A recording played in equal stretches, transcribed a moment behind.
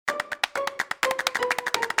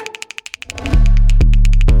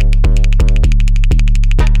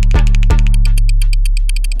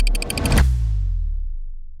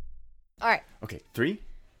Three,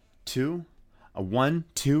 two, a 1,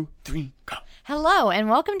 2, 3, go. Hello, and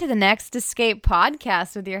welcome to the Next Escape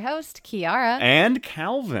podcast with your host, Kiara. And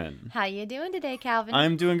Calvin. How you doing today, Calvin?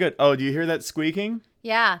 I'm doing good. Oh, do you hear that squeaking?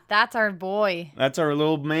 Yeah, that's our boy. That's our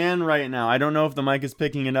little man right now. I don't know if the mic is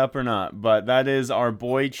picking it up or not, but that is our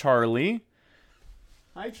boy, Charlie.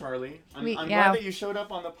 Hi, Charlie. I'm glad that you showed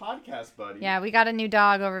up on the podcast, buddy. Yeah, we got a new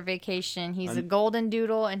dog over vacation. He's a golden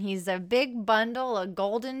doodle, and he's a big bundle of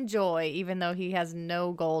golden joy, even though he has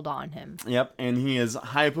no gold on him. Yep, and he is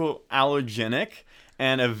hypoallergenic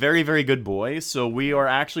and a very, very good boy. So we are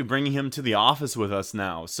actually bringing him to the office with us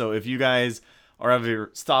now. So if you guys are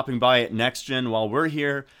ever stopping by at Next Gen while we're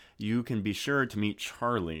here, you can be sure to meet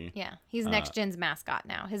Charlie. Yeah, he's Next Gen's mascot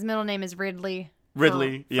now. His middle name is Ridley.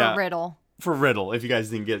 Ridley, for Riddle. For Riddle, if you guys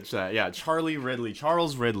didn't get that. Yeah, Charlie Ridley.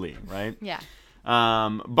 Charles Ridley, right? Yeah.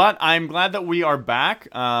 But I'm glad that we are back.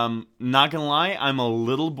 Not gonna lie, I'm a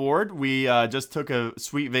little bored. We just took a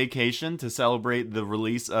sweet vacation to celebrate the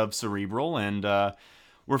release of Cerebral, and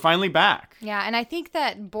we're finally back. Yeah, and I think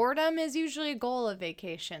that boredom is usually a goal of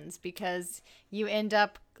vacations because you end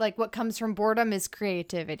up, like, what comes from boredom is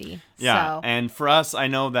creativity. Yeah, so. And for us, I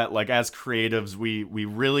know that, like, as creatives, we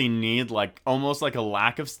really need, like, almost like a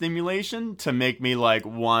lack of stimulation to make me, like,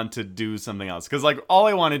 want to do something else. Because, like, all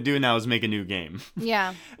I want to do now is make a new game.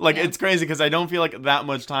 Yeah. It's crazy because I don't feel like that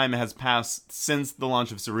much time has passed since the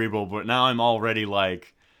launch of Cerebral, but now I'm already,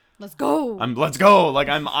 like... Let's go. Let's go. Like,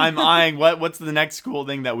 I'm eyeing what's the next cool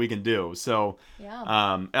thing that we can do. So, yeah.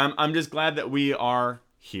 I'm just glad that we are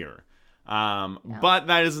here. But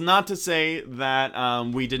that is not to say that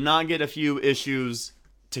we did not get a few issues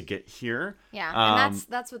to get here. Yeah, and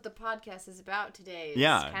that's what the podcast is about today.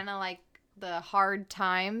 It's kind of like the hard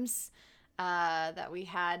times that we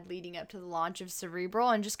had leading up to the launch of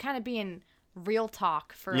Cerebral, and just kind of being real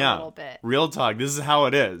talk for a little bit. Real talk. This is how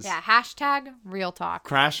it is. Yeah, hashtag real talk.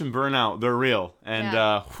 Crash and burnout, they're real. And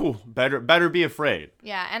better be afraid.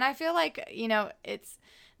 Yeah, and I feel like, it's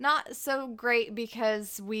not so great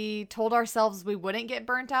because we told ourselves we wouldn't get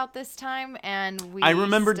burnt out this time, and I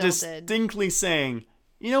remember distinctly saying,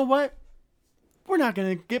 you know what? We're not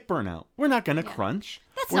going to get burnout. We're not going to crunch.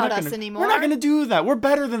 That's not us anymore. We're not going to do that. We're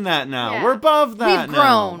better than that now. Yeah. We're above that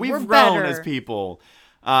now. We've grown as people.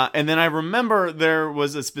 And then I remember there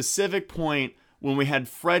was a specific point when we had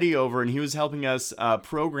Freddie over and he was helping us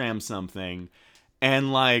program something,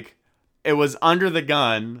 and like it was under the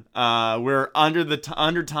gun. We're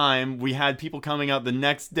under time. We had people coming out the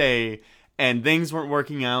next day, and things weren't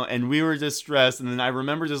working out, and we were just stressed. And then I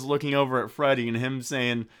remember just looking over at Freddie and him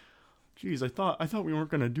saying, "Geez, I thought we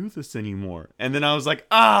weren't gonna do this anymore." And then I was like,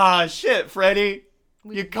 shit, Freddie,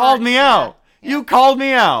 you called me out. Yeah. You called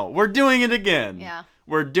me out. We're doing it again. Yeah.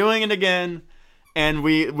 We're doing it again, and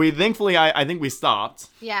we thankfully I think we stopped.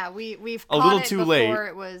 Yeah, we've a little too late.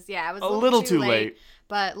 It was a little too late.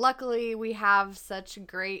 But luckily we have such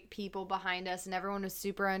great people behind us, and everyone was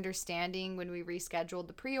super understanding when we rescheduled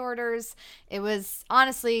the pre-orders. It was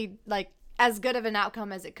honestly like as good of an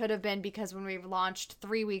outcome as it could have been, because when we launched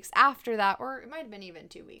 3 weeks after that, or it might have been even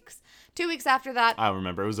 2 weeks. 2 weeks after that. I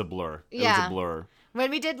remember. It was a blur. It was a blur. When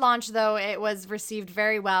we did launch, though, it was received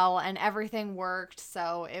very well, and everything worked,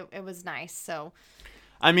 so it was nice. So,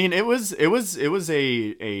 I mean, it was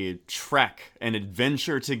a trek, an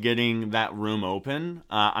adventure to getting that room open.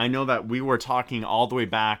 I know that we were talking all the way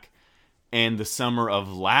back in the summer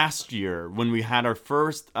of last year when we had our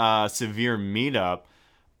first severe meetup.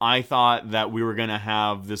 I thought that we were gonna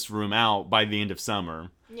have this room out by the end of summer.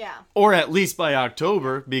 Yeah. Or at least by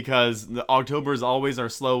October, because October is always our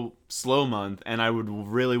slow month, and I would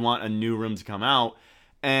really want a new room to come out.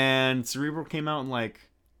 And Cerebral came out in I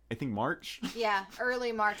think March. Yeah,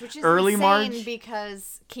 early March, which is early insane March?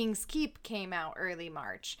 Because King's Keep came out early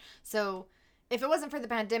March. So if it wasn't for the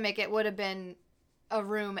pandemic, it would have been a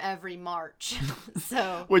room every March.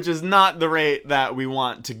 So which is not the rate that we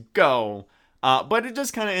want to go. But it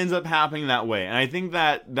just kind of ends up happening that way. And I think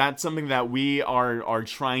that that's something that we are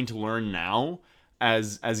trying to learn now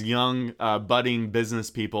as young budding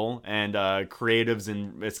business people and creatives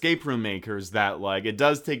and escape room makers, that like it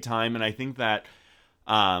does take time. And I think that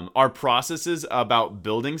our processes about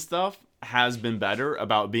building stuff has been better,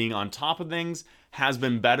 about being on top of things has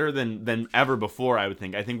been better than ever before, I would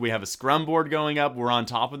think. I think we have a Scrum board going up. We're on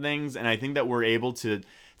top of things. And I think that we're able to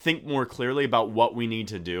think more clearly about what we need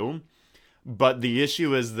to do. But the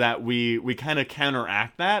issue is that we kind of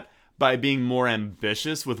counteract that by being more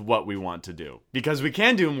ambitious with what we want to do. Because we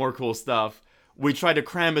can do more cool stuff, we try to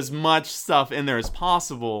cram as much stuff in there as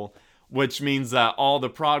possible which means that all the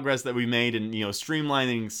progress that we made in,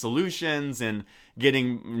 streamlining solutions and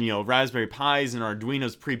getting, Raspberry Pis and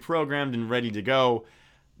Arduinos pre-programmed and ready to go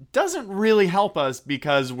doesn't really help us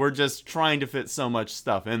because we're just trying to fit so much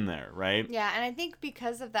stuff in there, right? Yeah, and I think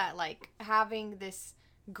because of that, like, having this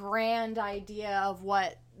grand idea of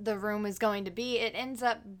what the room is going to be, it ends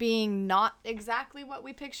up being not exactly what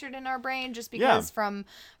we pictured in our brain, just because from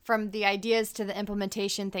the ideas to the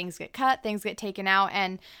implementation, things get cut, things get taken out.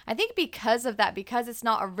 And I think because of that, because it's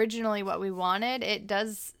not originally what we wanted, it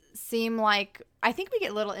does seem like, I think we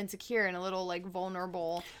get a little insecure and a little like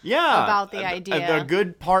vulnerable about the idea. A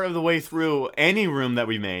good part of the way through any room that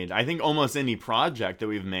we made, I think almost any project that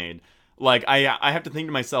we've made, like I have to think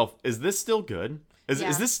to myself, is this still good?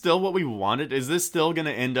 Is this still what we wanted? Is this still going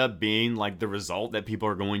to end up being like the result that people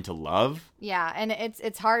are going to love? Yeah, and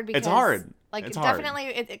it's hard because it's hard. Like it's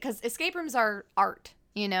definitely because escape rooms are art,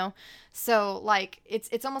 So like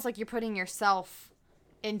it's almost like you're putting yourself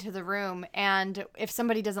into the room, and if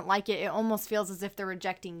somebody doesn't like it, it almost feels as if they're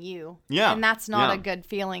rejecting you. Yeah. And that's not a good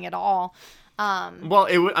feeling at all. Well,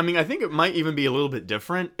 I think it might even be a little bit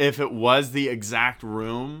different if it was the exact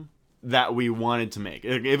room that we wanted to make.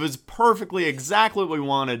 If it was perfectly exactly what we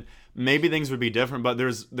wanted, maybe things would be different, but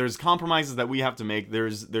there's compromises that we have to make.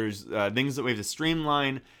 There's things that we have to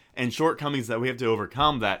streamline and shortcomings that we have to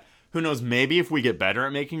overcome that, who knows, maybe if we get better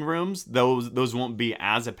at making rooms, those won't be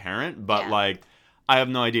as apparent, but like, I have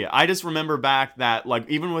no idea. I just remember back that, like,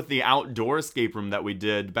 even with the outdoor escape room that we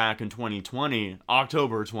did back in 2020,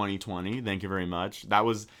 October 2020, thank you very much.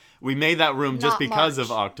 We made that room just because of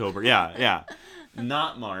October. Yeah.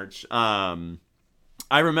 Not March. I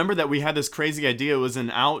remember that we had this crazy idea. It was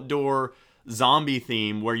an outdoor zombie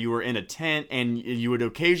theme where you were in a tent and you would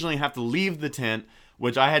occasionally have to leave the tent,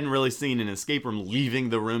 which I hadn't really seen an escape room leaving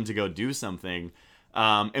the room to go do something.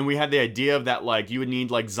 And we had the idea of that, like, you would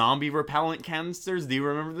need like zombie repellent canisters. Do you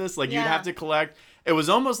remember this? Like, you'd have to collect. It was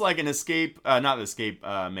almost like an not the escape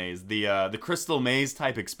maze, the crystal maze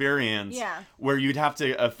type experience. Yeah. Where you'd have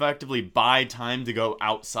to effectively buy time to go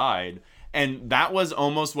outside. And that was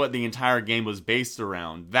almost what the entire game was based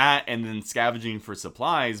around. That and then scavenging for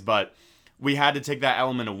supplies. But we had to take that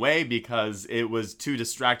element away because it was too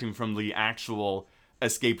distracting from the actual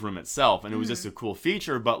escape room itself. And it was just a cool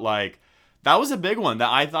feature. But like, that was a big one that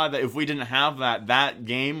I thought that if we didn't have that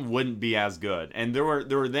game wouldn't be as good. And there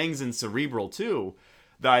were things in Cerebral too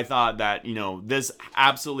that I thought that, this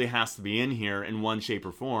absolutely has to be in here in one shape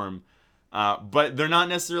or form. But they're not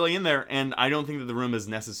necessarily in there, and I don't think that the room is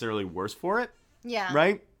necessarily worse for it. Yeah.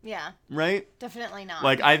 Right? Yeah. Right? Definitely not.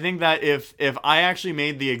 Like, I think that if I actually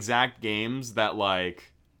made the exact games that, like,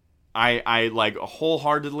 I like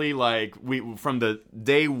wholeheartedly, like, we from the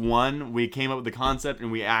day one we came up with the concept and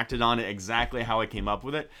we acted on it exactly how I came up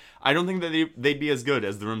with it, I don't think that they'd be as good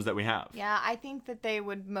as the rooms that we have. Yeah, I think that they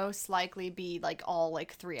would most likely be like all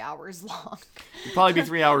like 3 hours long. It'd probably be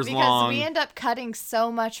 3 hours long. Because we end up cutting so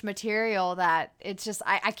much material that it's just,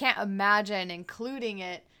 I can't imagine including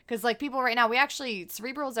it. Because like people right now,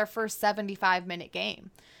 Cerebral is our first 75-minute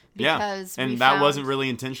game. Because that wasn't really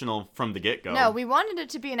intentional from the get-go. No, we wanted it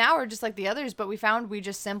to be an hour just like the others, but we found we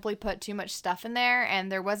just simply put too much stuff in there,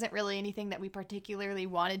 and there wasn't really anything that we particularly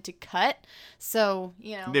wanted to cut. So,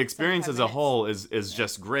 the experience as a whole is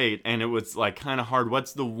just great, and it was like kind of hard.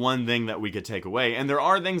 What's the one thing that we could take away? And there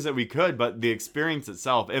are things that we could, but the experience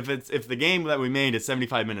itself, if the game that we made is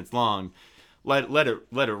 75 minutes long, let it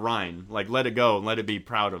rhyme, like let it go and let it be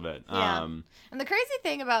proud of it. Yeah. And the crazy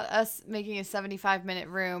thing about us making a 75-minute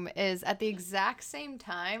room is at the exact same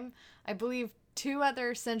time, I believe 2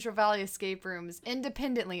 other Central Valley escape rooms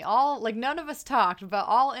independently, all like none of us talked, but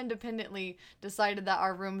all independently decided that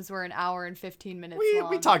our rooms were an hour and 15 minutes long.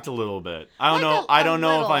 We talked a little bit. I don't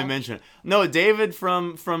know if I mentioned it. No, David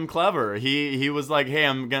from Clever, he was like, hey,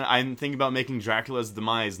 I'm thinking about making Dracula's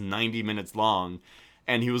Demise 90 minutes long.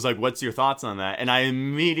 And he was like, what's your thoughts on that? And I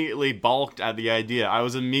immediately balked at the idea. I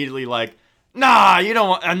was immediately like, nah, you don't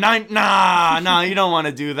want you don't want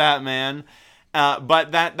to do that, man.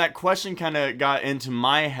 But that question kind of got into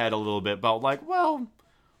my head a little bit about like, well,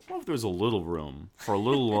 what if there's a little room for a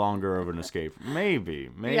little longer of an escape? Maybe.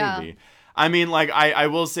 Yeah. I mean, like, I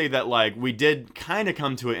will say that, like, we did kind of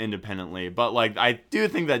come to it independently, but, like, I do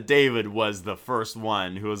think that David was the first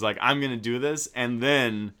one who was like, I'm going to do this, and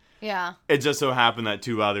then... Yeah. It just so happened that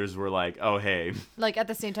 2 others were like, oh, hey. Like, at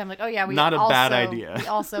the same time, like, oh, yeah, not a bad idea. We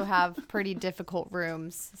also have pretty difficult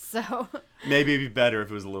rooms, so. Maybe it'd be better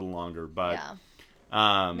if it was a little longer, but.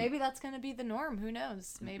 Yeah. Maybe that's going to be the norm. Who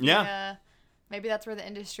knows? Maybe Maybe that's where the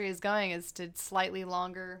industry is going, is to slightly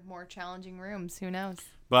longer, more challenging rooms. Who knows?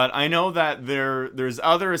 But I know that there's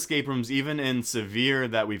other escape rooms, even in Severe,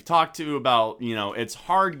 that we've talked to about, it's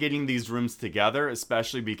hard getting these rooms together,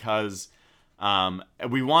 especially because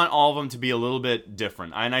we want all of them to be a little bit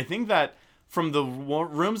different. And I think that from the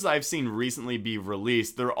rooms that I've seen recently be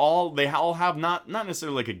released, they all have not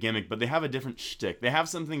necessarily like a gimmick, but they have a different shtick. They have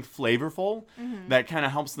something flavorful that kind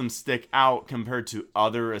of helps them stick out compared to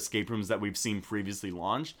other escape rooms that we've seen previously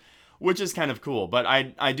launched, which is kind of cool. But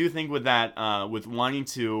I do think with that, with wanting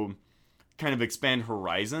to kind of expand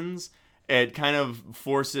horizons, it kind of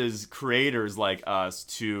forces creators like us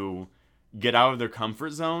to get out of their comfort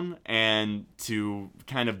zone and to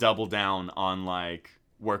kind of double down on like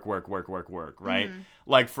work, right?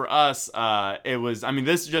 Like for us, it was,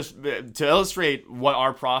 this just to illustrate what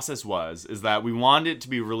our process was, is that we wanted it to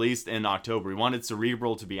be released in October. We wanted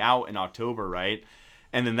Cerebral to be out in October, right?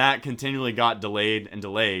 And then that continually got delayed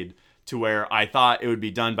to where I thought it would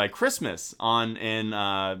be done by Christmas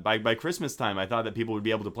by Christmas time. I thought that people would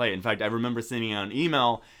be able to play it. In fact, I remember sending out an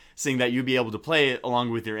email saying that you'd be able to play it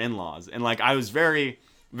along with your in-laws. And like, I was very,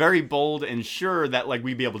 very bold and sure that like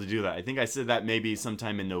we'd be able to do that. I think I said that maybe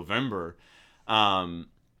sometime in November. And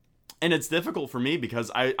it's difficult for me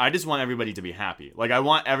because I just want everybody to be happy. Like, I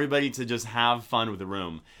want everybody to just have fun with the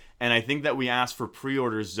room. And I think that we asked for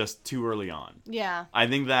pre-orders just too early on. Yeah. I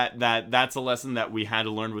think that's a lesson that we had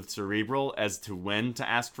to learn with Cerebral as to when to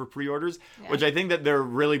ask for pre-orders, which I think that they're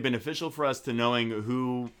really beneficial for us to knowing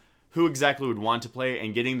who exactly would want to play,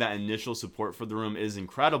 and getting that initial support for the room is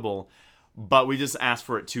incredible. But we just asked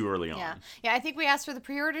for it too early on. Yeah, I think we asked for the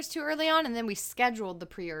pre-orders too early on, and then we scheduled the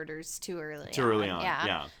pre-orders too early on.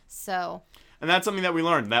 Yeah. So. And that's something that we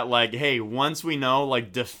learned, that like, hey, once we know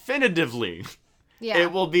like definitively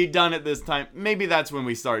it will be done at this time, maybe that's when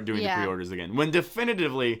we start doing the pre-orders again. When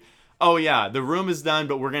definitively, oh yeah, the room is done,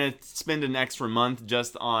 but we're going to spend an extra month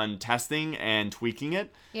just on testing and tweaking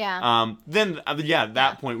it. Yeah. Then, at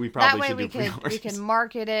that point, we probably should do pre-orders. We can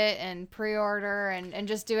market it and pre-order and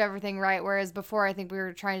just do everything right. Whereas before, I think we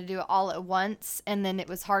were trying to do it all at once, and then it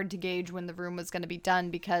was hard to gauge when the room was going to be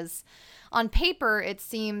done, because on paper, it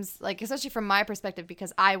seems like, especially from my perspective,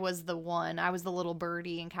 because I was the little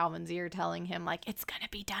birdie in Calvin's ear telling him, like, it's going to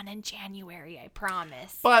be done in January, I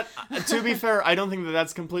promise. But to be fair, I don't think that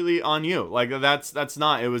that's completely on you. Like, that's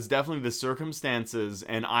not. It was definitely the circumstances,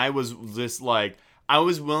 and I was just like, I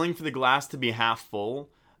was willing for the glass to be half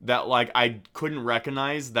full, that like I couldn't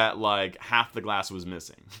recognize that like half the glass was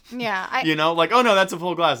missing. Yeah. Like, oh no, that's a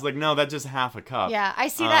full glass. Like, no, that's just half a cup. Yeah, I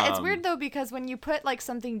see that. It's weird though, because when you put like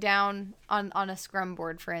something down on a scrum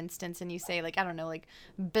board, for instance, and you say like, I don't know, like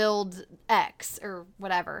build X or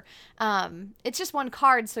whatever, it's just one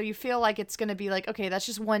card, so you feel like it's gonna be like, okay, that's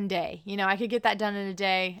just one day. I could get that done in a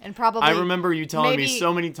day, and probably. I remember you telling me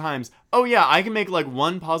so many times, oh yeah, I can make like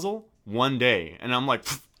one puzzle one day, and I'm like,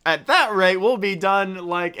 at that rate, we'll be done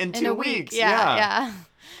like in 2 weeks. Yeah.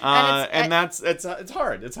 And it's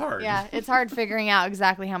hard. It's hard. Yeah, it's hard figuring out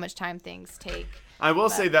exactly how much time things take. I will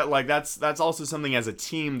say that like that's also something as a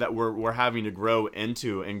team that we're having to grow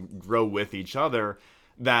into and grow with each other.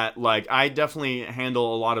 That like I definitely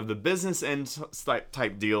handle a lot of the business end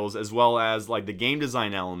type deals, as well as like the game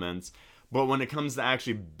design elements. But when it comes to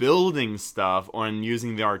actually building stuff or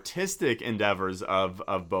using the artistic endeavors of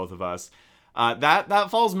both of us, that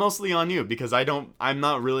falls mostly on you, because I'm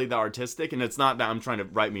not really the artistic, and it's not that I'm trying to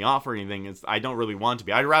write me off or anything. I don't really want to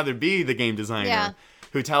be. I'd rather be the game designer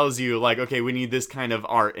who tells you like, okay, we need this kind of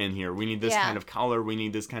art in here. We need this kind of color. We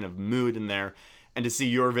need this kind of mood in there, and to see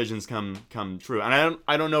your visions come true. And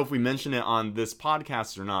I don't know if we mentioned it on this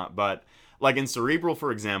podcast or not, but like in Cerebral,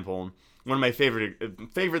 for example, one of my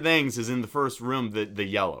favorite things is in the first room, the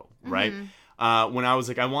yellow, right? When I was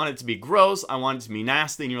like, I want it to be gross, I want it to be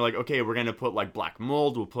nasty, and you're like, okay, we're gonna put like black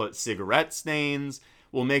mold, we'll put cigarette stains,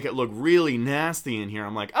 we'll make it look really nasty in here.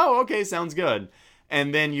 I'm like, oh, okay, sounds good.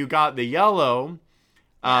 And then you got the yellow,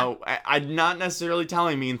 I'm not necessarily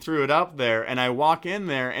telling me, and threw it up there, and I walk in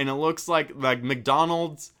there, and it looks like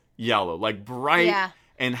McDonald's yellow, like bright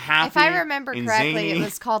and happy. If I remember correctly, zany. It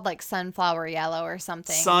was called like sunflower yellow or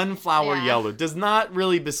something. Sunflower yellow does not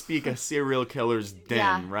really bespeak a serial killer's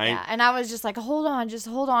den, right? Yeah, and I was just like, hold on.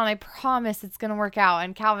 I promise it's gonna work out.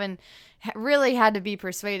 And Calvin really had to be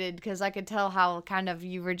persuaded, because I could tell how kind of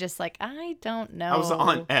you were just like, I don't know. I was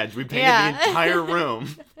on edge. We painted the entire room.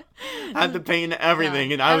 Had to paint everything,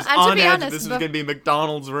 Yeah. and I was And to on be edge. honest, This was going to be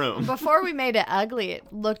McDonald's room. Before we made it ugly,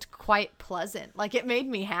 it looked quite pleasant. Like, it made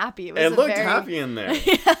me happy. It looked happy in there.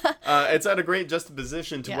 It's at a great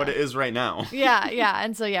juxtaposition to what it is right now. Yeah.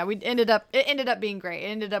 And so, it ended up being great. It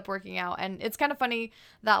ended up working out. And it's kind of funny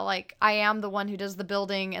that, like, I am the one who does the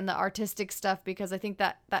building and the artistic stuff, because I think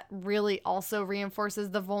that really also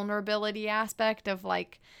reinforces the vulnerability aspect of,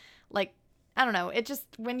 like, I don't know. It just,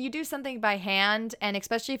 when you do something by hand, and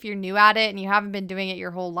especially if you're new at it and you haven't been doing it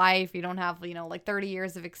your whole life, you don't have, like 30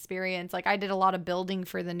 years of experience. Like, I did a lot of building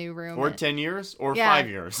for the new room. Or 10 years or 5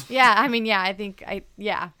 years. Yeah. I mean, I think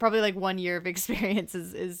probably like 1 year of experience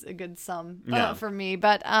is a good sum for me.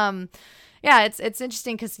 But, it's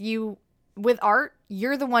interesting because with art,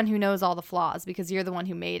 you're the one who knows all the flaws because you're the one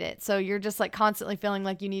who made it. So you're just like constantly feeling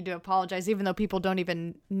like you need to apologize, even though people don't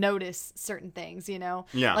even notice certain things,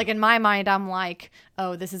 Yeah. Like, in my mind, I'm like,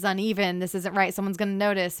 oh, this is uneven. This isn't right. Someone's going to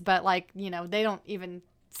notice. But, like, they don't even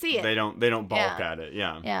see it. They don't balk at it.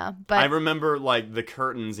 Yeah. Yeah. But I remember, like, the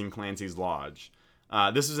curtains in Clancy's Lodge.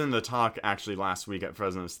 This was in the talk actually last week at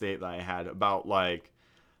Fresno State that I had about, like,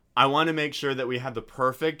 I want to make sure that we have the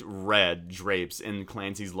perfect red drapes in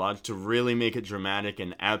Clancy's Lodge to really make it dramatic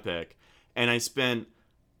and epic. And I spent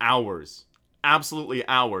hours, absolutely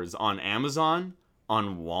hours, on Amazon,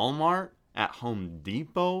 on Walmart, at Home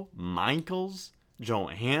Depot, Michael's,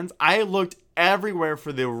 Joann's. I looked everywhere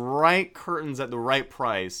for the right curtains at the right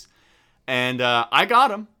price. And I got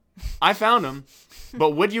them. I found them.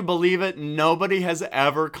 But would you believe it? Nobody has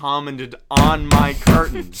ever commented on my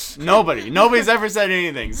curtains. Nobody's ever said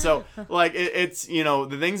anything. So, like, it's,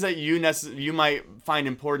 the things that you might find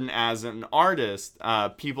important as an artist,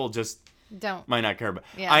 people just might not care about.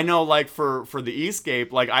 Yeah. I know, like, for the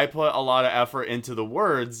Escape, like, I put a lot of effort into the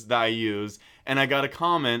words that I use, and I got a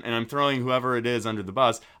comment, and I'm throwing whoever it is under the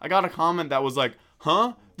bus. I got a comment that was like,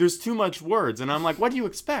 huh? There's too much words. And I'm like, what do you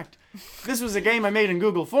expect? This was a game I made in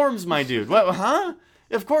Google Forms, my dude. What, huh?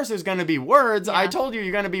 Of course there's going to be words. Yeah. I told you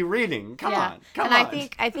you're going to be reading. Come on. And I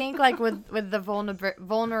think like with the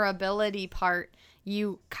vulnerability part,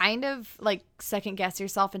 you kind of like second guess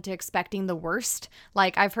yourself into expecting the worst.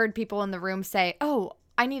 Like, I've heard people in the room say, oh,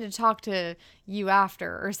 I need to talk to you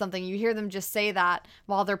after or something. You hear them just say that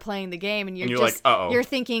while they're playing the game, and you're just like, you're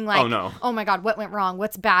thinking like, oh no, oh my God, what went wrong?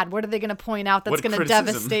 What's bad? What are they going to point out that's going to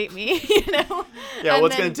devastate me? Yeah, and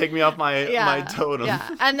what's going to take me off my totem?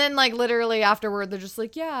 Yeah, and then like literally afterward, they're just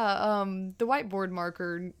like, the whiteboard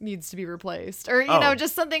marker needs to be replaced, or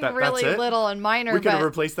just something really little and minor. We could have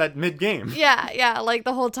replaced that mid-game. Yeah, like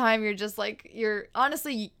the whole time you're just like,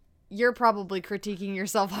 you're probably critiquing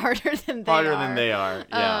yourself harder than they are.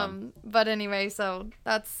 Yeah. But anyway, so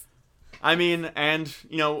that's... I mean, and,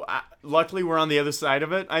 luckily we're on the other side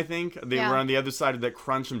of it, I think. We're on the other side of that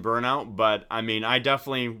crunch and burnout. But, I mean, I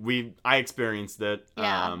experienced it.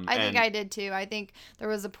 Yeah, I think I did too. I think there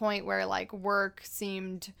was a point where, like, work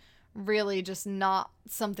seemed really just not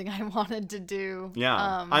something I wanted to do.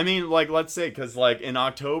 Yeah. I mean, like, let's say, because, like, in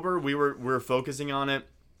October, we were focusing on it.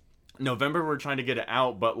 November we're trying to get it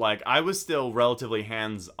out, but like I was still relatively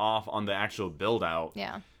hands off on the actual build out.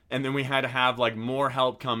 Yeah. And then we had to have like more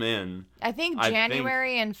help come in. I think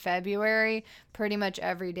January and February, pretty much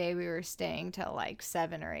every day we were staying till like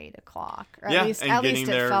 7 or 8 o'clock. Or at least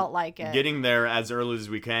it felt like it. Getting there as early as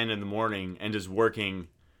we can in the morning and just working,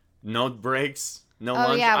 no breaks. No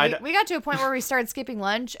lunch. Yeah, we got to a point where we started skipping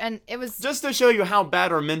lunch, and it was... Just to show you how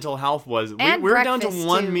bad our mental health was. We were down to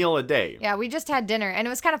one meal a day. Yeah, we just had dinner, and it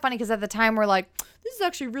was kind of funny because at the time we're like, this is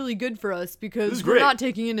actually really good for us because we're not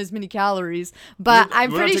taking in as many calories. But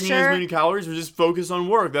I'm pretty sure... We're not taking in as many calories, we're just focused on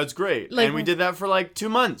work. That's great. Like, and we did that for like 2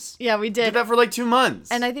 months. Yeah, we did. Did that for like 2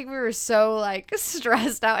 months. And I think we were so like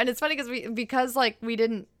stressed out. And it's funny because we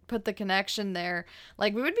didn't put the connection there,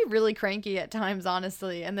 like we would be really cranky at times,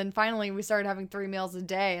 honestly, and then finally we started having 3 meals a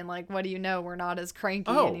day, and like, what do you know, we're not as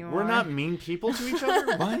cranky anymore. We're not mean people to each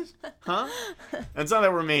other. What? Huh? It's not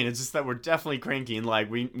that we're mean, it's just that we're definitely cranky, and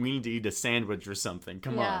like we need to eat a sandwich or something.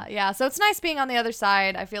 Come on. Yeah, so it's nice being on the other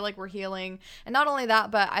side. I feel like we're healing, and not only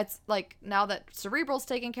that, but it's like now that Cerebral's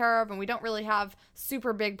taken care of and we don't really have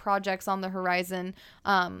super big projects on the horizon,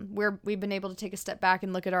 we've been able to take a step back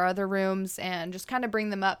and look at our other rooms and just kind of bring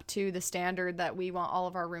them up to the standard that we want all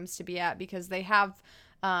of our rooms to be at, because they have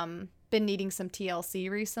been needing some TLC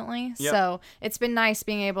recently. Yep. So it's been nice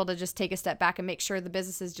being able to just take a step back and make sure the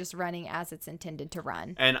business is just running as it's intended to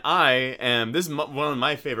run. And this is one of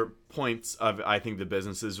my favorite points of, I think, the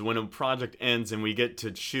business is when a project ends and we get to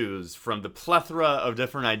choose from the plethora of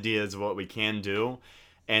different ideas of what we can do.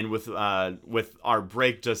 And with our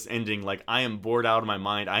break just ending, like, I am bored out of my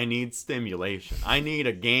mind. I need stimulation. I need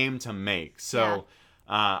a game to make. So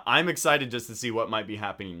I'm excited just to see what might be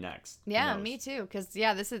happening next. Yeah, me too. Because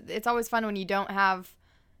it's always fun when you don't have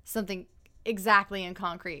something exactly in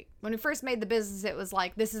concrete. When we first made the business, it was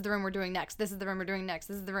like, this is the room we're doing next. This is the room we're doing next.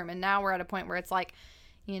 This is the room. And now we're at a point where it's like,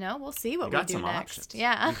 we'll see what we do next. Options.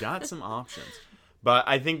 Yeah. We got some options. But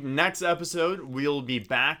I think next episode, we'll be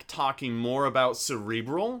back talking more about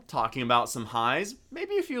Cerebral, talking about some highs,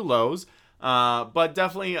 maybe a few lows, but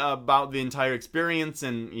definitely about the entire experience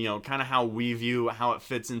and, kind of how we view how it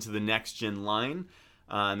fits into the next gen line.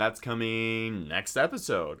 And that's coming next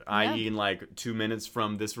episode, i.e. in like 2 minutes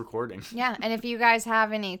from this recording. Yeah, and if you guys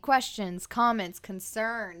have any questions, comments,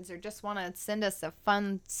 concerns, or just want to send us a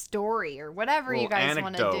fun story or whatever you guys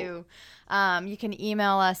want to do, you can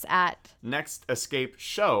email us at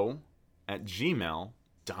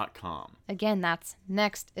nextescapeshow@gmail.com. Again, that's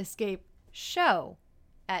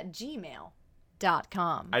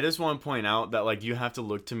nextescapeshow@gmail.com. I just want to point out that, like, you have to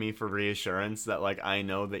look to me for reassurance that, like, I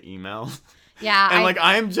know the email. Yeah. And,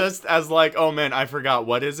 I'm just as, like, oh, man, I forgot.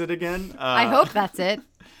 What is it again? I hope that's it.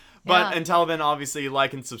 But until then, obviously,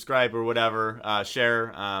 like and subscribe or whatever.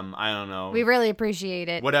 Share. I don't know. We really appreciate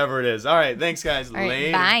it. Whatever it is. All right. Thanks, guys. All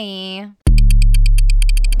right, bye.